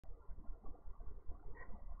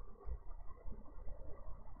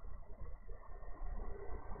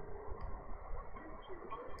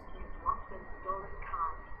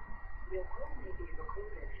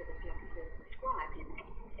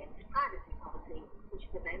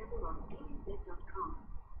is available on ANZ.com.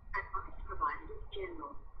 Advice provided is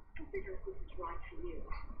general. Consider if this is right for you.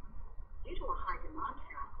 Due to a high demand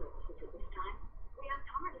for our services at this time, we are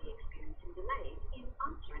currently experiencing delays in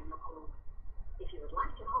answering your call. If you would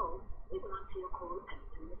like to hold, we will answer your call as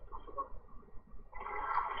soon as possible.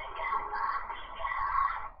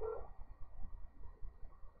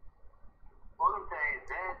 Welcome to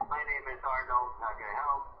ANZ. My name is Arnold. How can I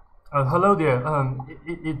help? Hello there.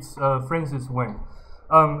 It's Francis Wang.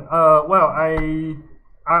 I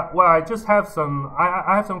just have some.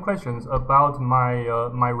 I have some questions about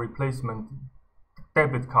my replacement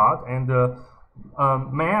debit card, and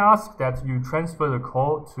may I ask that you transfer the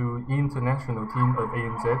call to international team of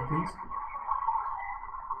ANZ, please?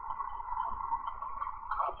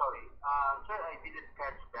 I'm sorry. Sir, I didn't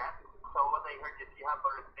catch that. So what I heard is you have a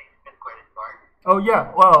replacement credit card. Oh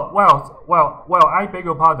yeah. I beg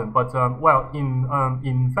your pardon, but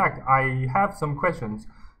in fact, I have some questions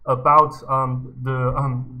about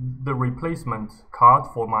the replacement card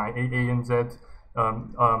for my ANZ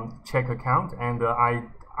check account, and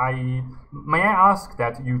may I ask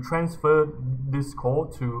that you transfer this call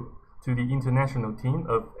to the international team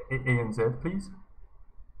of ANZ, please?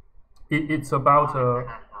 It's about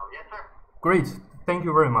International. Yes, sir. Great. Thank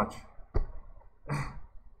you very much.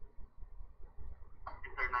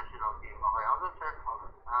 International team. Okay, hold on, sir. Hold on.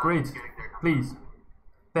 Great. Getting their number. Please.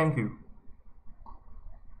 Thank you.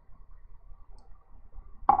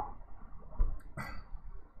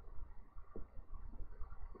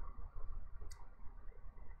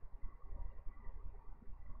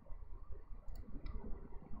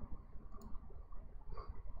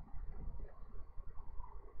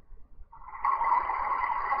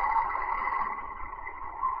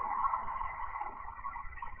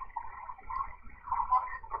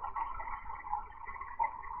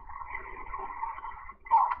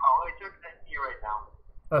 Oh, it's your you right now.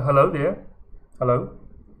 Hello there. Hello.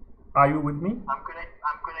 Are you with me? I'm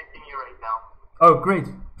connecting you right now. Oh, great.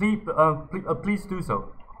 Please do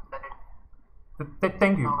so.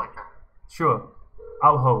 Thank you. Okay, sir. Sure.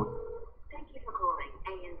 I'll hold. Thank you for calling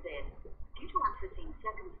ANZ. Due to unforeseen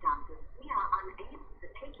circumstances, we are unable to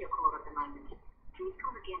take your call at the moment. Please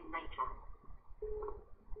call again later.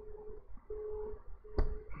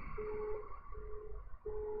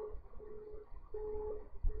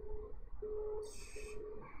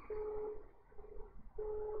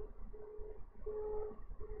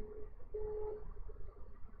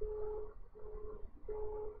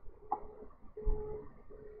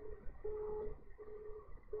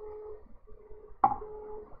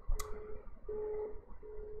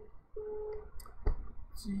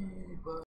 cheebye.